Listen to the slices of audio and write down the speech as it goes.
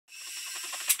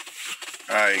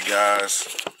Alright guys,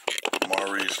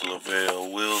 Maurice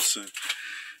Lavelle Wilson,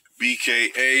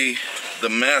 BKA, the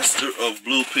master of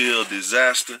blue pill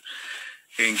disaster.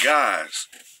 And guys,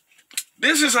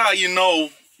 this is how you know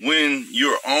when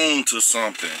you're on to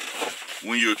something,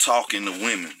 when you're talking to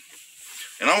women.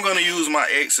 And I'm going to use my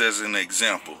ex as an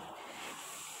example,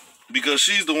 because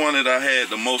she's the one that I had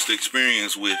the most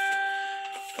experience with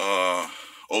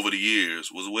over the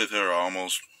years. Was with her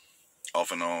almost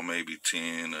off and on maybe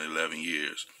 10 or 11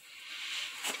 years.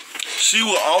 She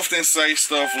will often say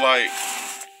stuff like,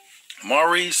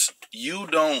 Maurice, you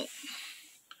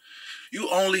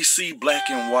only see black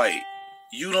and white.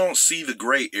 You don't see the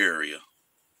gray area.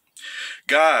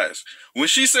 Guys, when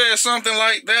she says something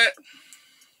like that,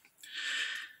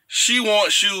 she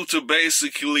wants you to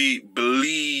basically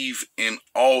believe in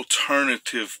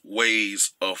alternative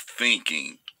ways of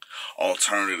thinking,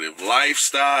 alternative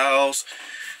lifestyles.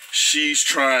 She's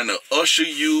trying to usher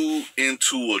you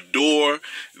into a door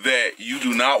that you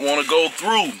do not want to go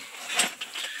through.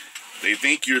 They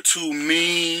think you're too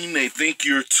mean. They think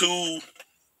you're too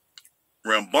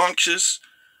rambunctious.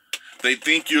 They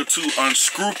think you're too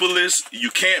unscrupulous.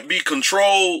 You can't be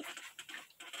controlled.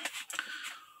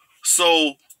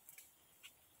 So,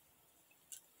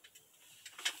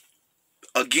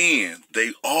 again,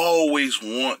 they always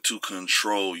want to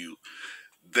control you.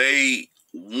 They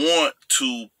want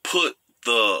to put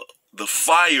the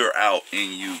fire out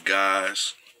in you,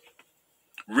 guys.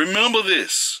 Remember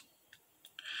this.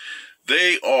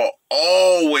 They are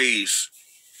always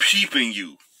peeping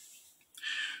you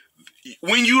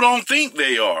when you don't think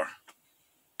they are.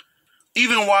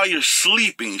 Even while you're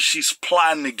sleeping, she's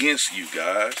plotting against you,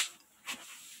 guys.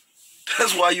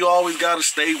 That's why you always got to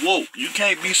stay woke. You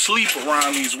can't be asleep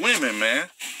around these women, man.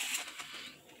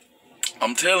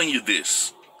 I'm telling you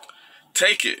this.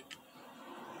 Take it.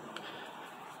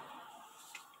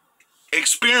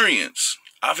 Experience.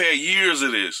 I've had years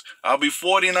of this. I'll be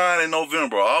 49 in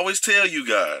November. I always tell you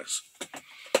guys,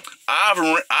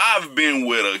 I've been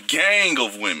with a gang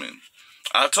of women.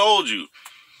 I told you,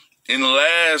 in the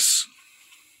last,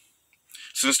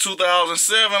 since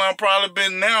 2007, I've probably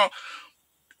been now,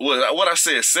 what I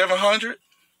said, 700?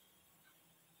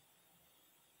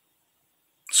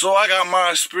 So I got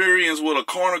my experience with a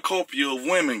cornucopia of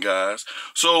women, guys.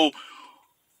 So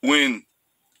when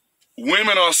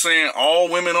women are saying all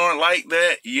women aren't like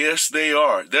that, yes, they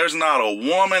are. There's not a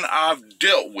woman I've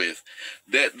dealt with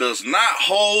that does not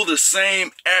hold the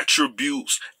same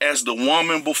attributes as the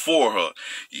woman before her.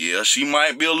 Yeah, she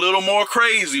might be a little more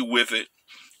crazy with it,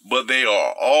 but they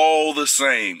are all the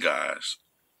same, guys.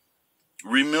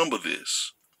 Remember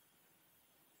this.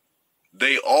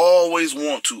 They always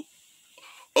want to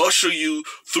usher you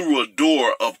through a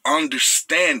door of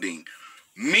understanding.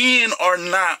 Men are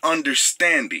not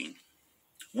understanding.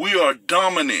 We are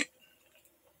dominant.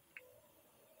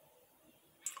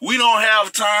 We don't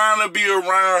have time to be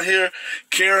around here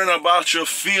caring about your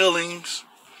feelings,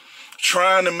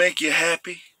 trying to make you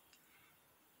happy.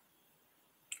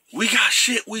 We got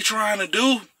shit we trying to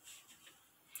do.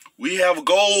 We have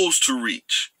goals to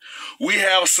reach. We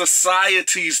have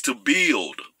societies to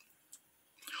build.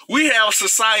 We have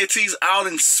societies out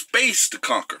in space to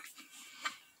conquer.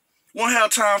 We don't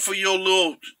have time for your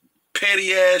little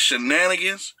petty ass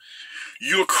shenanigans.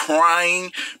 You're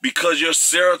crying because your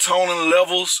serotonin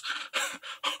levels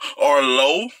are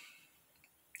low.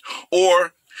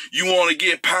 Or you want to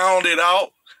get pounded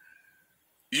out.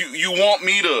 You want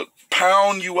me to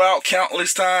pound you out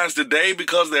countless times today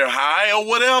because they're high or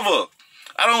whatever.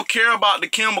 I don't care about the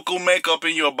chemical makeup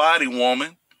in your body,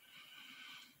 woman.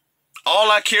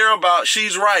 All I care about,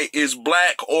 she's right, is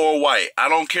black or white. I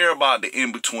don't care about the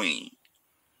in-between.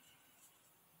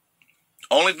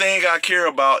 Only thing I care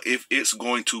about if it's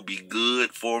going to be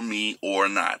good for me or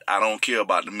not. I don't care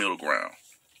about the middle ground.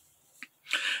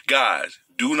 Guys,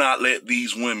 do not let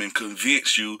these women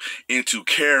convince you into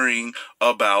caring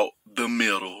about the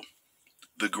middle,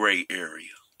 the gray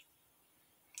area.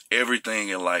 Everything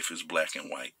in life is black and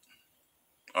white.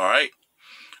 All right?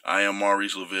 I am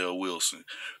Maurice Lavelle Wilson,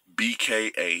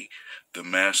 BKA, the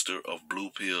master of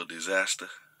blue pill disaster,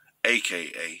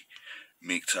 AKA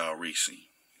MGTOW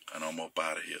Reecie. And I'm up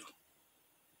out of here.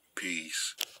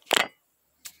 Peace.